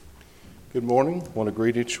Good morning. I want to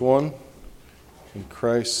greet each one in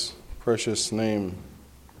Christ's precious name.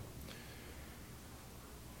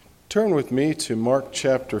 Turn with me to Mark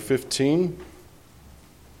chapter 15.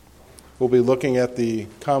 We'll be looking at the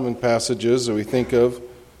common passages that we think of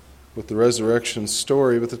with the resurrection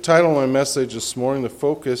story. But the title of my message this morning, the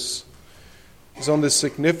focus, is on the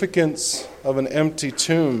significance of an empty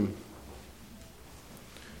tomb.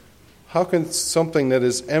 How can something that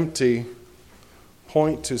is empty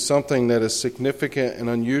point to something that is significant and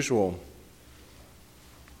unusual?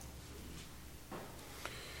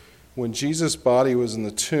 When Jesus' body was in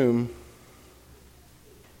the tomb,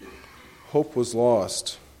 hope was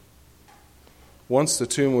lost. Once the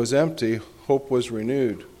tomb was empty, hope was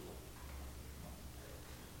renewed.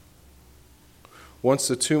 Once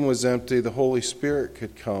the tomb was empty, the Holy Spirit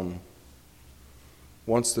could come.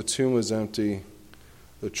 Once the tomb was empty,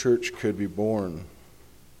 the church could be born.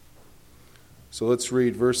 So let's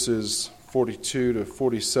read verses 42 to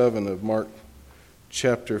 47 of Mark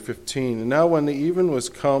chapter 15. And now when the even was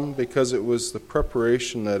come, because it was the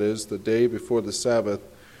preparation, that is, the day before the Sabbath,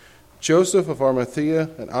 Joseph of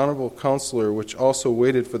Arimathea, an honorable counselor, which also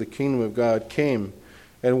waited for the kingdom of God, came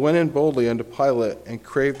and went in boldly unto Pilate and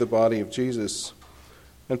craved the body of Jesus.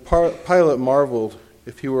 And Pilate marveled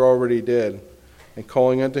if he were already dead. And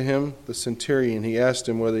calling unto him the centurion, he asked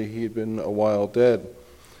him whether he had been a while dead.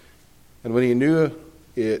 And when he knew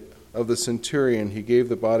it of the centurion, he gave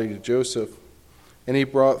the body to Joseph. And he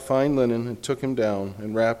brought fine linen and took him down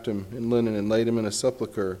and wrapped him in linen and laid him in a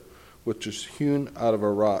sepulchre which was hewn out of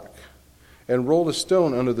a rock, and rolled a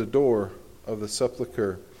stone under the door of the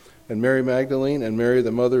sepulchre. And Mary Magdalene and Mary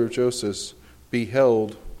the mother of Joseph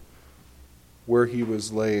beheld where he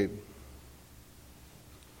was laid.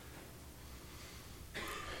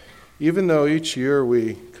 Even though each year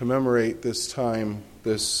we commemorate this time,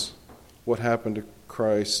 what happened to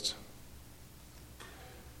Christ,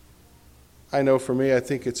 I know for me, I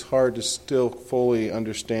think it's hard to still fully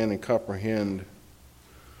understand and comprehend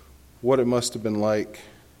what it must have been like.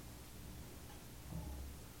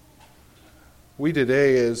 We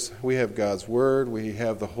today, we have God's Word, we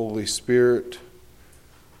have the Holy Spirit,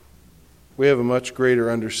 we have a much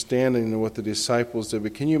greater understanding than what the disciples did.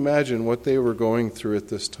 But can you imagine what they were going through at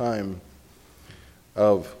this time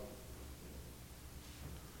of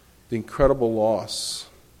the incredible loss,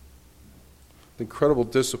 the incredible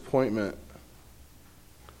disappointment?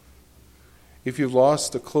 If you've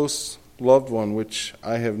lost a close loved one, which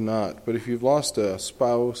I have not, but if you've lost a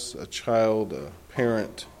spouse, a child, a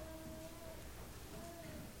parent,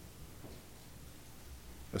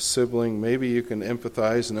 a sibling, maybe you can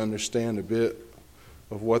empathize and understand a bit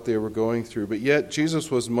of what they were going through. But yet, Jesus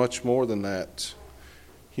was much more than that.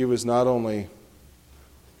 He was not only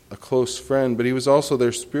a close friend, but he was also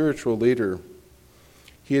their spiritual leader.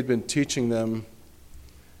 He had been teaching them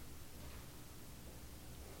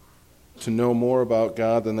to know more about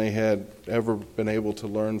God than they had ever been able to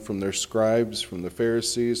learn from their scribes, from the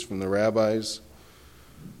Pharisees, from the rabbis.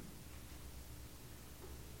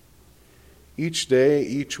 Each day,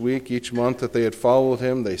 each week, each month that they had followed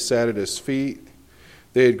him, they sat at his feet.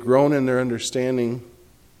 They had grown in their understanding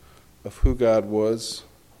of who God was.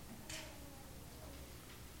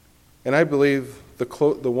 And I believe the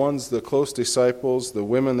close disciples, the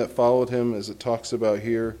women that followed him, as it talks about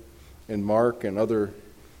here in Mark and other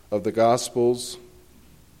of the Gospels,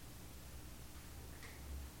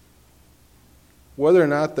 whether or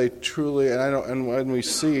not they truly, and when we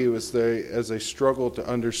see as they struggled to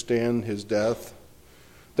understand his death,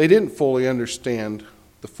 they didn't fully understand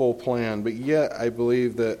the full plan, but yet I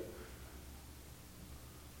believe that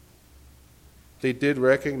they did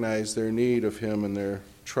recognize their need of him and their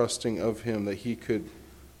trusting of him, that he could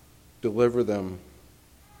deliver them.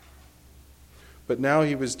 But now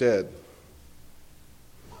he was dead.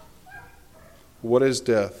 What is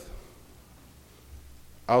death?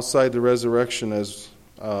 Outside the resurrection, as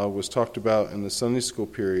was talked about in the Sunday school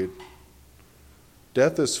period,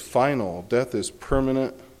 death is final, death is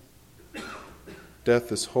permanent,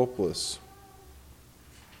 death is hopeless.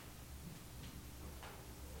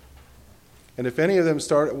 And if any of them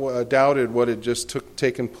doubted what had just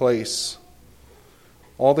taken place,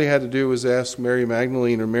 all they had to do was ask Mary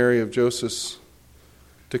Magdalene or Mary of Joseph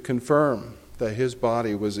to confirm that his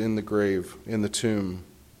body was in the grave, in the tomb.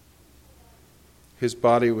 His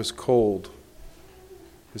body was cold.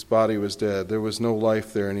 His body was dead. There was no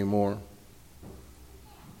life there anymore.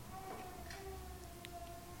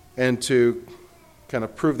 And to kind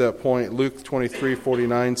of prove that point, Luke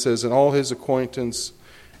 23:49 says, "And all his acquaintance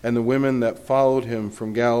and the women that followed him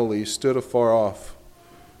from Galilee stood afar off,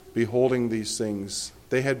 beholding these things."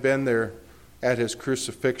 They had been there at his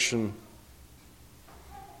crucifixion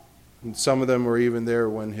And some of them were even there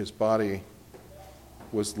when his body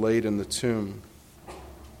was laid in the tomb.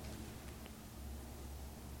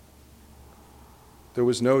 There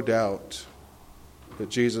was no doubt that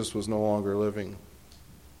Jesus was no longer living.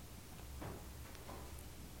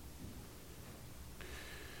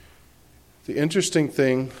 The interesting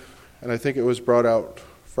thing, and I think it was brought out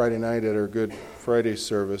Friday night at our Good Friday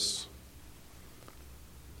service,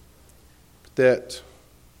 that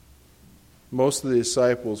most of the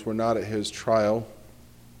disciples were not at his trial.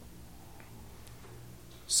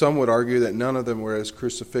 Some would argue that none of them were at his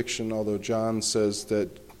crucifixion, although John says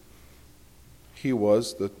that he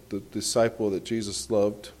was the disciple that Jesus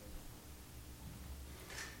loved.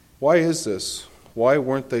 Why is this? Why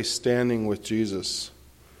weren't they standing with Jesus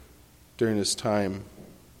during his time?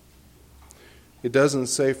 It doesn't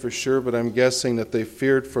say for sure, but I'm guessing that they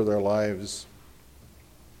feared for their lives.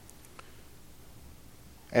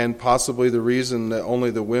 And possibly the reason that only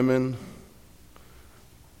the women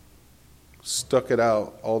stuck it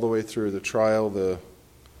out all the way through the trial, the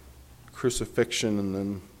crucifixion, and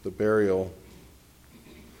then the burial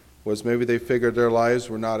was maybe they figured their lives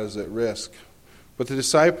were not as at risk. But the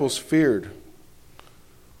disciples feared.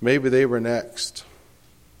 Maybe they were next.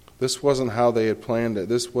 This wasn't how they had planned it.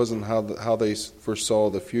 This wasn't how they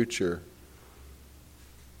foresaw the future.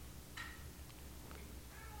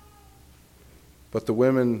 But the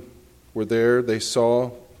women were there. They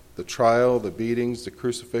saw the trial, the beatings, the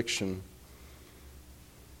crucifixion.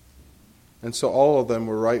 And so all of them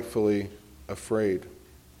were rightfully afraid.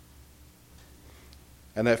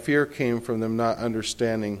 And that fear came from them not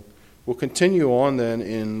understanding. We'll continue on then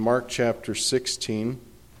in Mark chapter 16,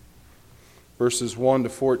 verses 1 to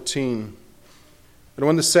 14. And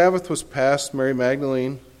when the Sabbath was past, Mary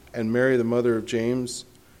Magdalene and Mary the mother of James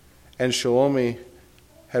and Salome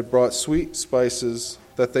had brought sweet spices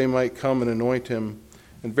that they might come and anoint him.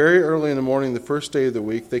 And very early in the morning, the first day of the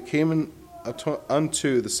week, they came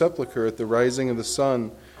unto the sepulchre at the rising of the sun.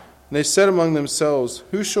 And they said among themselves,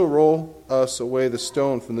 Who shall roll us away the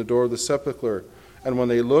stone from the door of the sepulchre? And when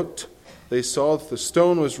they looked, they saw that the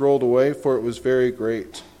stone was rolled away, for it was very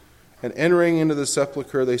great. And entering into the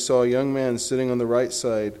sepulchre, they saw a young man sitting on the right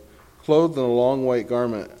side, clothed in a long white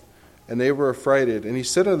garment. And they were affrighted. And he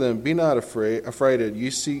said to them, Be not affrighted. Ye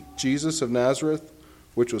seek Jesus of Nazareth,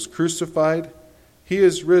 which was crucified. He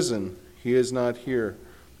is risen. He is not here.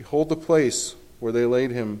 Behold the place where they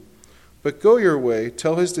laid him. But go your way,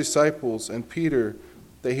 tell his disciples and Peter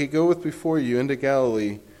that he goeth before you into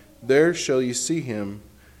Galilee. There shall ye see him,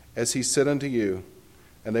 as he said unto you.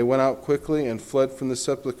 And they went out quickly and fled from the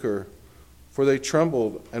sepulchre, for they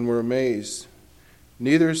trembled and were amazed.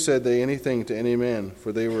 Neither said they anything to any man,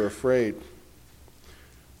 for they were afraid.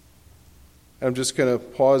 I'm just going to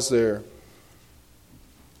pause there.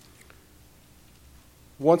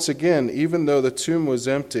 Once again, even though the tomb was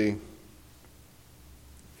empty,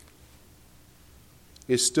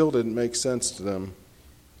 it still didn't make sense to them,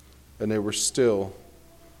 and they were still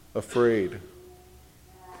afraid.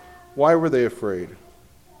 Why were they afraid?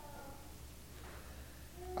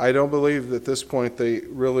 I don't believe that at this point they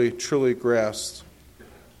really truly grasped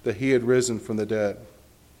that he had risen from the dead.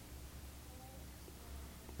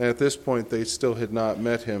 And at this point, they still had not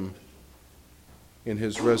met him in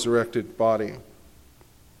his resurrected body.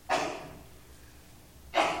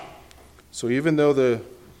 So even though the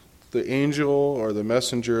angel or the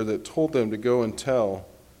messenger that told them to go and tell,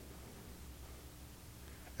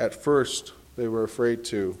 at first they were afraid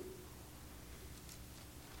to.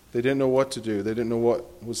 They didn't know what to do. They didn't know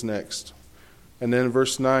what was next. And then in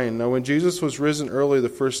verse 9, Now when Jesus was risen early the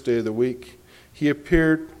first day of the week, he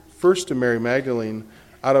appeared first to Mary Magdalene,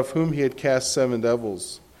 out of whom he had cast 7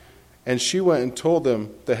 devils. And she went and told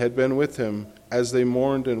them that had been with him, as they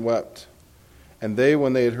mourned and wept. And they,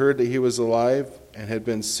 when they had heard that he was alive and had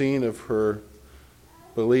been seen of her,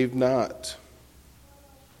 believed not.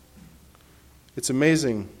 It's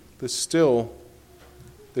amazing. There's still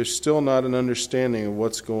not an understanding of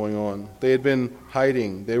what's going on. They had been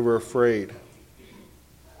hiding. They were afraid.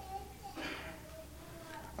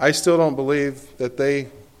 I still don't believe that they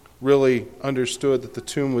really understood that the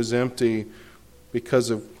tomb was empty because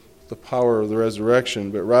of the power of the resurrection,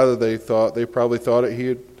 but rather they probably thought he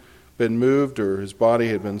had been moved or his body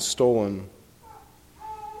had been stolen.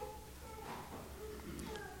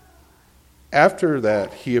 After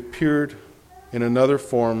that, he appeared in another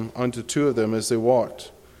form unto 2 of them as they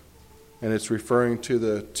walked. And it's referring to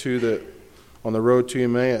the 2 that on the road to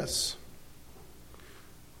Emmaus.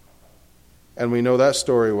 And we know that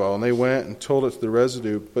story well. And they went and told it to the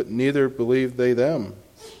residue, but neither believed they them.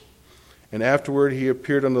 And afterward he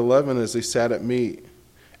appeared unto 11 as they sat at meat.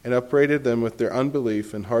 and upbraided them with their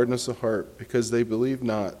unbelief and hardness of heart, because they believed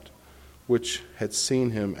not which had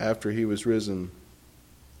seen him after he was risen.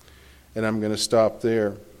 And I'm going to stop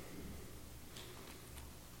there.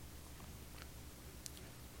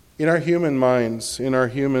 In our human minds, in our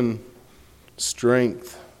human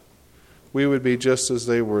strength, we would be just as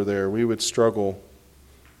they were there. We would struggle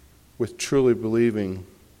with truly believing.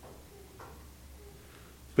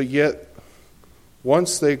 But yet,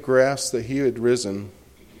 once they grasped that he had risen,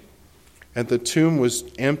 and the tomb was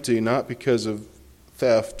empty, not because of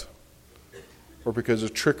theft or because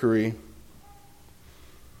of trickery,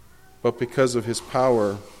 but because of his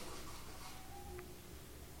power,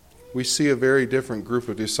 we see a very different group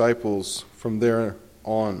of disciples from there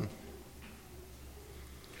on.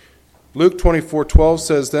 Luke 24:12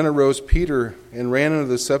 says, Then arose Peter and ran into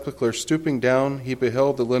the sepulchre. Stooping down, he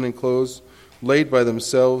beheld the linen clothes laid by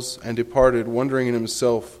themselves, and departed, wondering in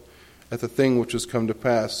himself at the thing which was come to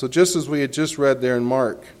pass. So just as we had just read there in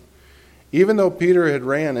Mark, even though Peter had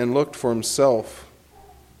ran and looked for himself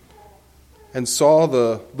and saw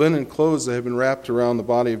the linen clothes that had been wrapped around the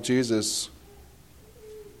body of Jesus,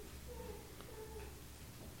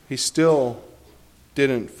 he still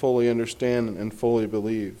didn't fully understand and fully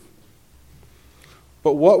believe.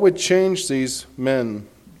 But what would change these men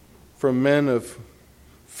from men of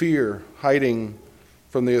fear, hiding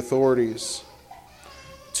from the authorities,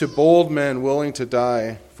 to bold men willing to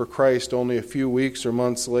die for Christ only a few weeks or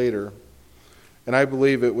months later? And I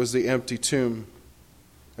believe it was the empty tomb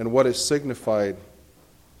and what it signified.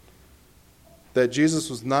 That Jesus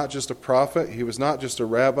was not just a prophet, he was not just a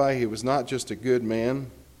rabbi, he was not just a good man.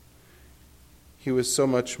 He was so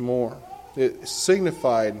much more. It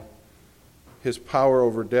signified his power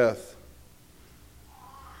over death.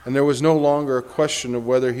 And there was no longer a question of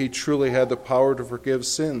whether he truly had the power to forgive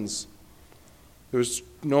sins. There was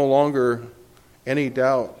no longer any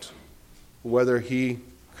doubt whether he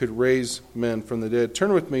could raise men from the dead.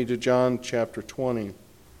 Turn with me to John chapter 20.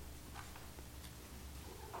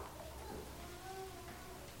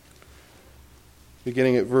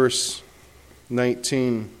 Beginning at verse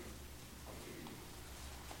 19.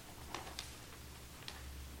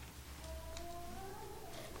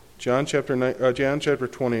 John chapter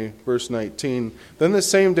 20, verse 19. Then the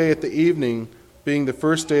same day at the evening, being the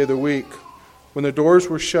first day of the week, when the doors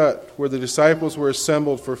were shut, where the disciples were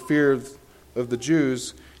assembled for fear of the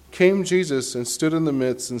Jews, came Jesus and stood in the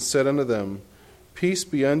midst and said unto them, Peace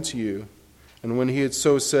be unto you. And when he had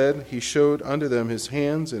so said, he showed unto them his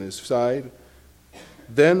hands and his side.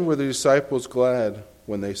 Then were the disciples glad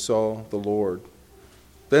when they saw the Lord.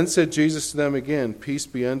 Then said Jesus to them again, Peace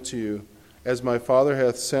be unto you. As my Father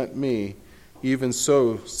hath sent me, even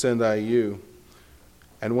so send I you.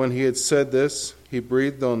 And when he had said this, he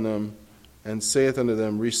breathed on them, and saith unto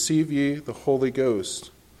them, Receive ye the Holy Ghost.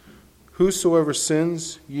 Whosoever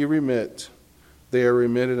sins ye remit, they are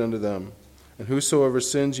remitted unto them. And whosoever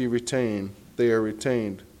sins ye retain, they are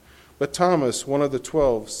retained. But Thomas, one of the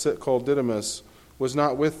 12, called Didymus, was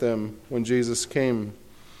not with them when Jesus came.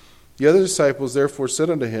 The other disciples therefore said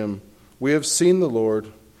unto him, We have seen the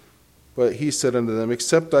Lord. But he said unto them,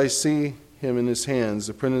 Except I see him in his hands,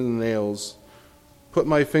 the print of the nails, put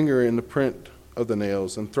my finger in the print of the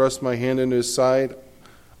nails, and thrust my hand into his side,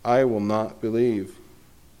 I will not believe.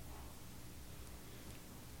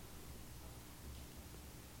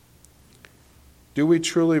 Do we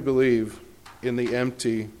truly believe in the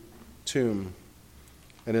empty tomb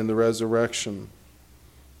and in the resurrection?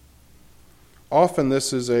 Often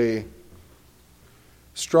this is a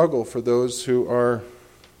struggle for those who are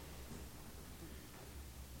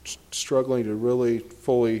struggling to really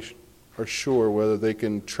fully are sure whether they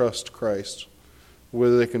can trust Christ,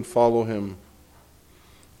 whether they can follow him,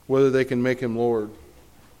 whether they can make him Lord.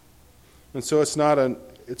 And so it's not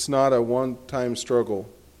a one-time struggle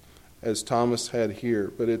as Thomas had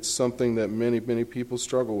here, but it's something that many, many people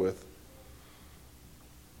struggle with.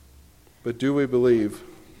 But do we believe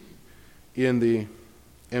in the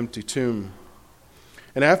empty tomb?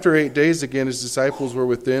 And after 8 days again his disciples were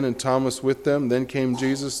within, and Thomas with them. Then came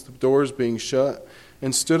Jesus, the doors being shut,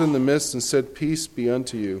 and stood in the midst, and said, Peace be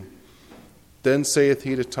unto you. Then saith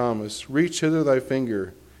he to Thomas, Reach hither thy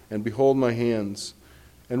finger, and behold my hands.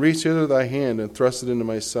 And reach hither thy hand, and thrust it into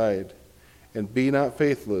my side. And be not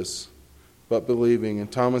faithless, but believing.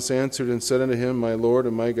 And Thomas answered and said unto him, My Lord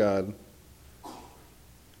and my God.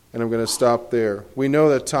 And I'm going to stop there. We know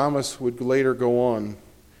that Thomas would later go on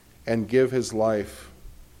and give his life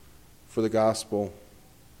for the gospel,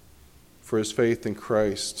 for his faith in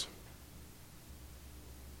Christ.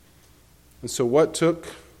 And so what took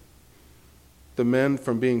the men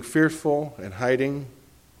from being fearful and hiding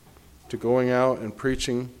to going out and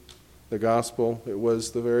preaching the gospel. It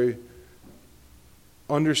was the very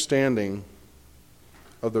understanding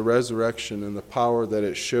of the resurrection and the power that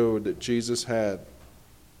it showed that Jesus had.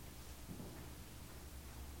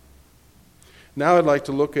 Now I'd like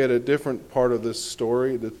to look at a different part of this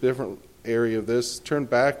story, the different area of this. Turn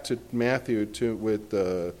back to Matthew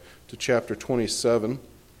to chapter 27.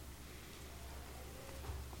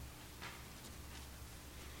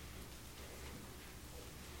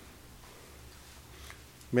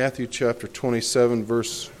 Matthew chapter 27,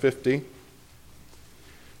 verse 50.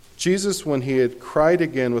 Jesus, when he had cried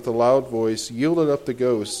again with a loud voice, yielded up the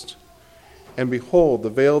ghost. And behold, the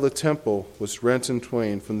veil of the temple was rent in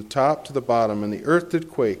twain, from the top to the bottom, and the earth did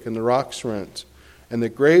quake, and the rocks rent. And the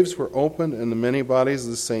graves were opened, and the many bodies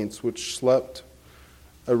of the saints which slept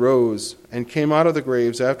arose, and came out of the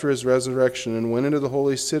graves after his resurrection, and went into the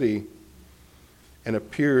holy city, and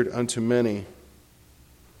appeared unto many.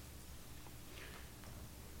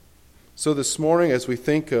 So this morning, as we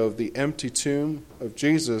think of the empty tomb of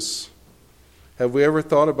Jesus, have we ever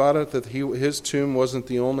thought about it that his tomb wasn't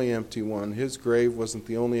the only empty one? His grave wasn't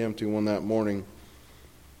the only empty one that morning,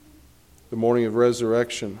 the morning of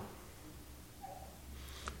resurrection.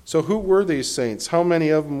 So who were these saints? How many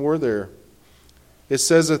of them were there? It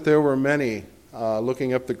says that there were many.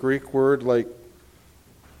 Looking up the Greek word, like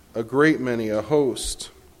a great many, a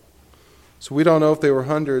host. So we don't know if they were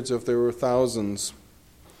hundreds, if there were thousands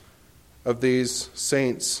of these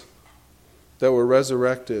saints that were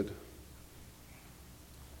resurrected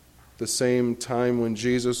the same time when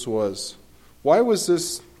Jesus was. Why was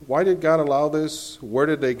this? Why did God allow this? Where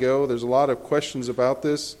did they go? There's a lot of questions about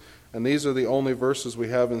this, and these are the only verses we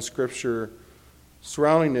have in Scripture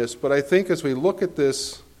surrounding this. But I think as we look at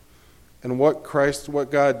this and what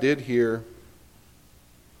God did here,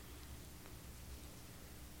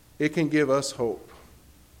 it can give us hope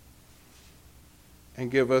and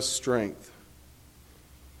give us strength.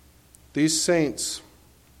 These saints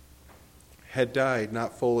had died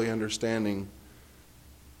not fully understanding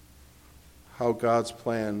how God's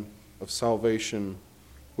plan of salvation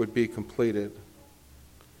would be completed.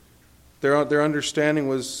 Their understanding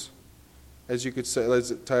was, as you could say,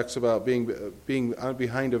 as it talks about being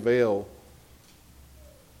behind a veil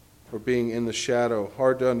or being in the shadow,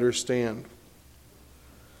 hard to understand.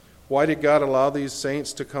 Why did God allow these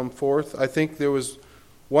saints to come forth? I think there was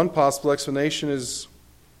one possible explanation is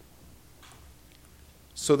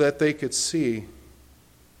so that they could see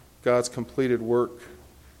God's completed work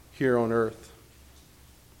here on earth.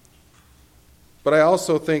 But I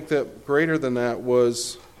also think that greater than that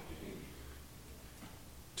was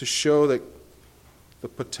to show that the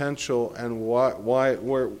potential and where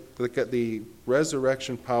the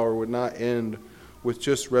resurrection power would not end with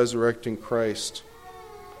just resurrecting Christ.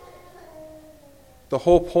 The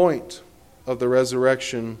whole point of the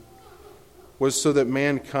resurrection was so that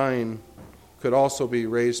mankind could also be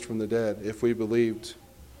raised from the dead if we believed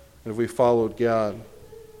and if we followed God.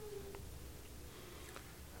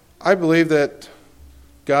 I believe that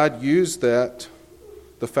God used that,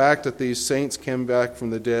 the fact that these saints came back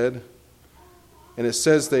from the dead, and it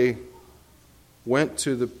says they went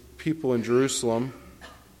to the people in Jerusalem.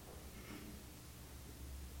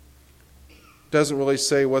 Doesn't really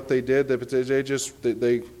say what they did, but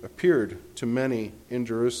they appeared to many in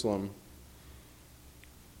Jerusalem.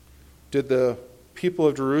 Did the people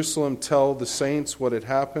of Jerusalem tell the saints what had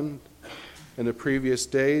happened in the previous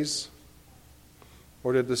days?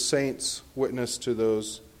 Or did the saints witness to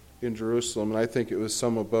those in Jerusalem? And I think it was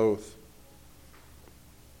some of both.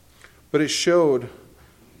 But it showed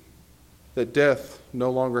that death no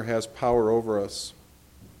longer has power over us.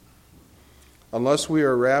 Unless we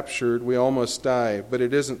are raptured, we all must die, but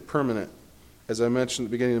it isn't permanent. As I mentioned at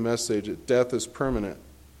the beginning of the message, death is permanent.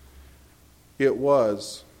 It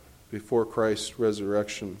was before Christ's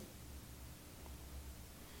resurrection.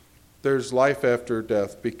 There's life after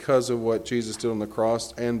death because of what Jesus did on the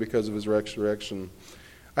cross and because of his resurrection.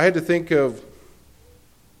 I had to think of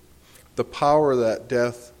the power that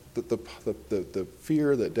death, the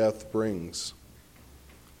fear that death brings.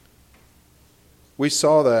 We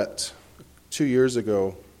saw that 2 years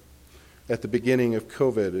ago at the beginning of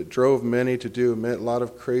COVID. It drove many to do a lot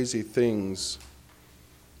of crazy things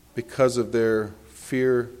because of their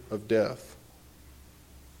fear of death.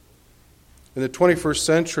 In the 21st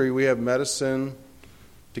century, we have medicine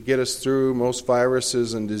to get us through most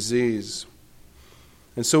viruses and disease.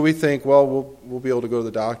 And so we think, well, we'll be able to go to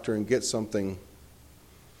the doctor and get something.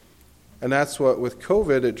 And that's what, with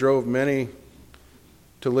COVID, it drove many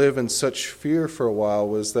to live in such fear for a while,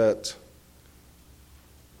 was that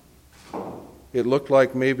it looked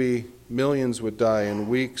like maybe millions would die in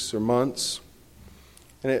weeks or months.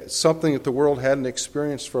 And it's something that the world hadn't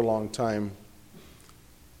experienced for a long time.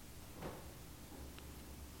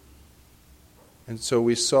 And so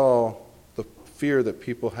we saw the fear that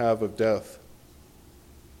people have of death.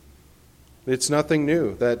 It's nothing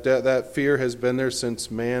new. That fear has been there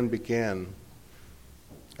since man began.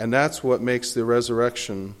 And that's what makes the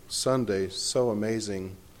Resurrection Sunday so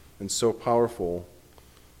amazing and so powerful,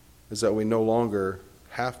 is that we no longer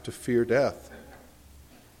have to fear death.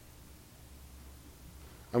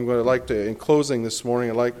 In closing this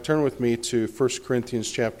morning, turn with me to 1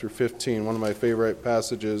 Corinthians chapter 15, one of my favorite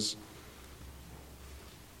passages.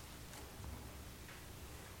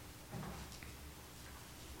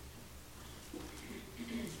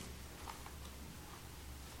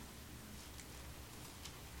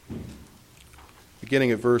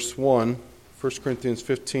 Beginning at verse 1, 1 Corinthians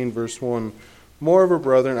 15, verse 1. Moreover,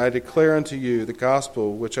 brethren, I declare unto you the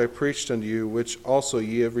gospel which I preached unto you, which also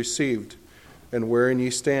ye have received, and wherein ye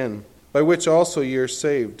stand, by which also ye are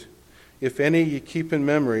saved, if any ye keep in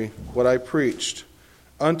memory what I preached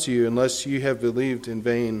unto you, unless ye have believed in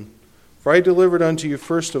vain. For I delivered unto you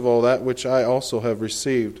first of all that which I also have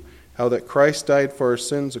received, how that Christ died for our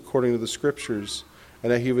sins according to the Scriptures,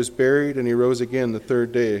 and that he was buried, and he rose again the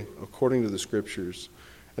third day, according to the Scriptures.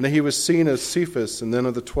 And that he was seen of Cephas, and then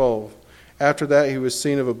of the 12. After that he was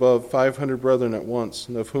seen of above 500 brethren at once,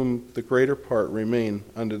 and of whom the greater part remain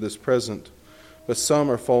unto this present, but some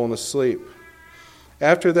are fallen asleep.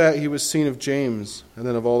 After that he was seen of James, and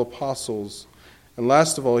then of all apostles. And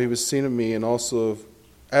last of all he was seen of me, and also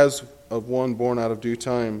as of one born out of due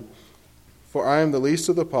time. For I am the least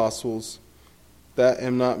of the apostles, that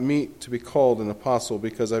am not meet to be called an apostle,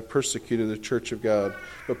 because I persecuted the church of God.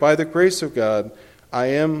 But by the grace of God I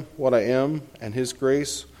am what I am, and his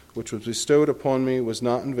grace which was bestowed upon me was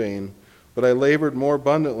not in vain. But I labored more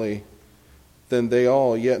abundantly than they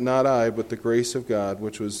all, yet not I, but the grace of God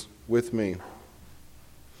which was with me.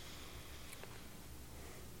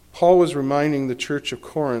 Paul was reminding the church of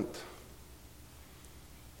Corinth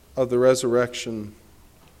of the resurrection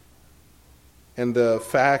and the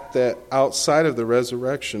fact that outside of the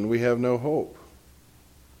resurrection we have no hope.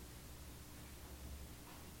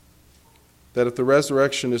 That if the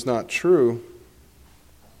resurrection is not true,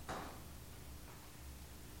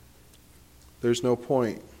 there's no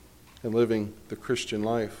point in living the Christian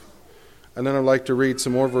life. And then I'd like to read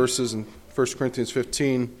some more verses in 1 Corinthians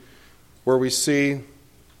 15 where we see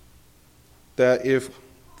that if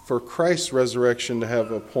for Christ's resurrection to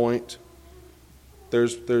have a point,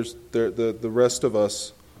 the rest of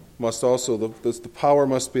us must also, the power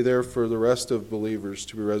must be there for the rest of believers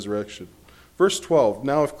to be resurrection. Verse 12,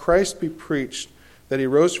 now if Christ be preached that he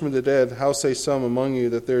rose from the dead, how say some among you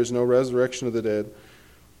that there is no resurrection of the dead?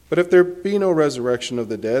 But if there be no resurrection of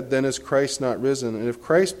the dead, then is Christ not risen. And if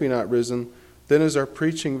Christ be not risen, then is our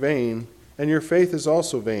preaching vain, and your faith is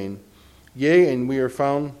also vain. Yea, and we are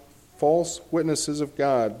found false witnesses of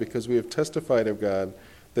God, because we have testified of God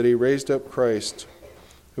that he raised up Christ,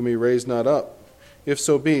 whom he raised not up, if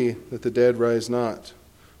so be that the dead rise not.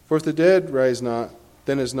 For if the dead rise not,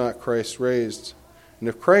 then is not Christ raised. And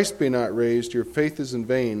if Christ be not raised, your faith is in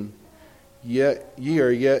vain, yet ye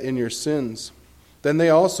are yet in your sins. Then they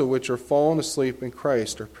also which are fallen asleep in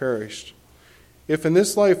Christ are perished. If in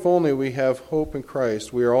this life only we have hope in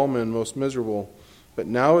Christ, we are all men most miserable. But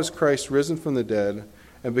now is Christ risen from the dead,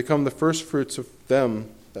 and become the firstfruits of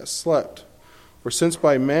them that slept. For since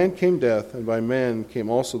by man came death, and by man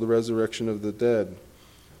came also the resurrection of the dead.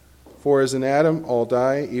 For as in Adam all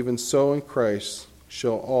die, even so in Christ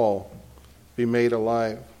shall all be made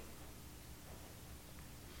alive.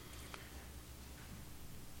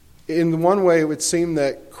 In one way, it would seem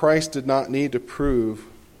that Christ did not need to prove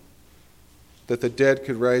that the dead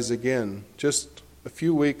could rise again. Just a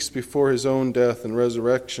few weeks before his own death and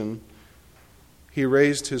resurrection, he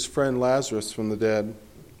raised his friend Lazarus from the dead.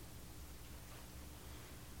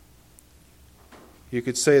 You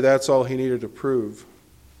could say that's all he needed to prove.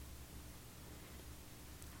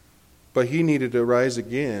 But he needed to rise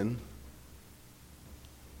again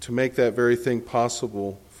to make that very thing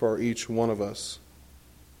possible for each one of us.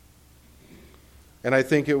 And I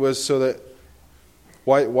think it was so that,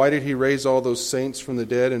 why did he raise all those saints from the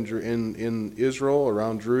dead in Israel,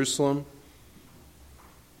 around Jerusalem?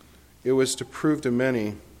 It was to prove to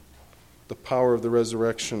many the power of the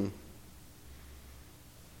resurrection.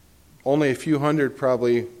 Only a few hundred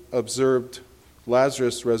probably observed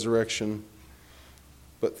Lazarus' resurrection,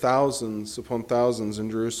 but thousands upon thousands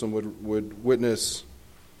in Jerusalem would witness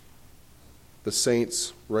the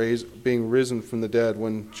saints being risen from the dead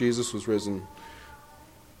when Jesus was risen.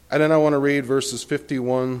 And then I want to read verses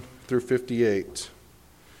 51 through 58.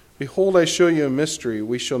 Behold, I show you a mystery.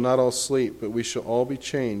 We shall not all sleep, but we shall all be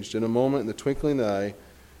changed in a moment, in the twinkling of the eye,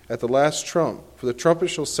 at the last trump. For the trumpet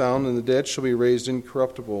shall sound, and the dead shall be raised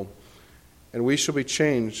incorruptible, and we shall be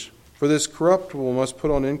changed. For this corruptible must put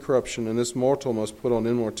on incorruption, and this mortal must put on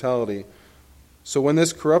immortality. So when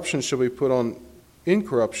this corruption shall be put on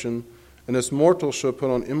incorruption, and this mortal shall put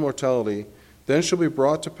on immortality, then shall be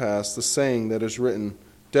brought to pass the saying that is written,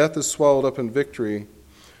 Death is swallowed up in victory.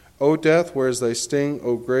 O death, where is thy sting?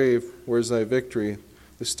 O grave, where is thy victory?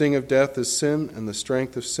 The sting of death is sin, and the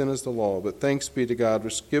strength of sin is the law. But thanks be to God,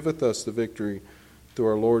 which giveth us the victory through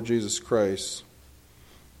our Lord Jesus Christ.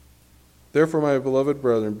 Therefore, my beloved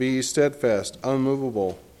brethren, be ye steadfast,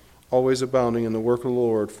 unmovable, always abounding in the work of the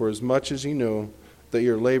Lord, for as much as ye know that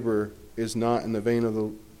your labor is not in vain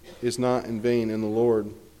in the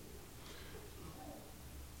Lord.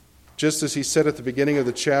 Just as he said at the beginning of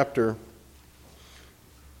the chapter,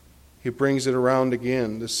 he brings it around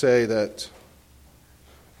again to say that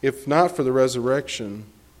if not for the resurrection,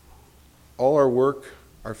 all our work,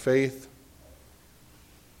 our faith,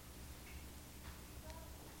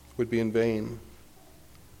 would be in vain.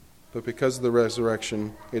 But because of the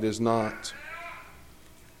resurrection, it is not.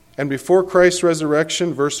 And before Christ's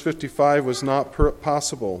resurrection, verse 55 was not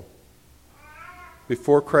possible.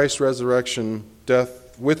 Before Christ's resurrection,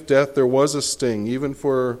 with death there was a sting. Even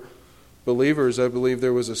for believers, I believe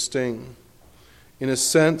there was a sting. In a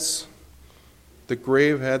sense, the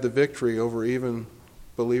grave had the victory over even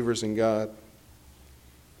believers in God.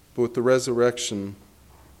 But with the resurrection,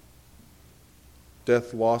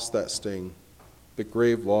 death lost that sting. The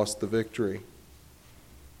grave lost the victory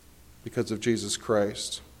because of Jesus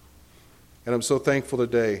Christ. And I'm so thankful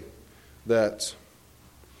today that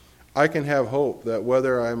I can have hope that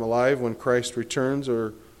whether I'm alive when Christ returns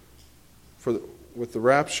or with the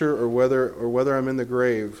rapture or whether I'm in the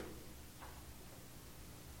grave,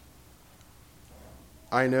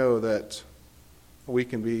 I know that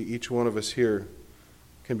each one of us here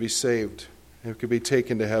can be saved and can be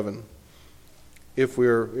taken to heaven if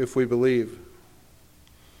we believe.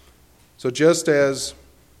 So just as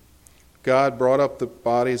God brought up the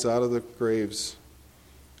bodies out of the graves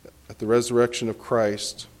at the resurrection of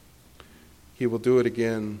Christ, he will do it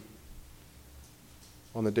again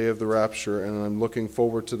on the day of the rapture, and I'm looking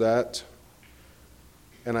forward to that.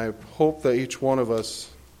 And I hope that each one of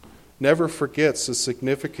us never forgets the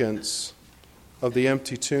significance of the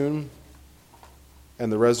empty tomb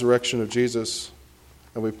and the resurrection of Jesus,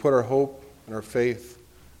 and we put our hope and our faith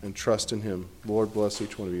and trust in him. Lord bless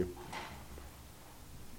each one of you.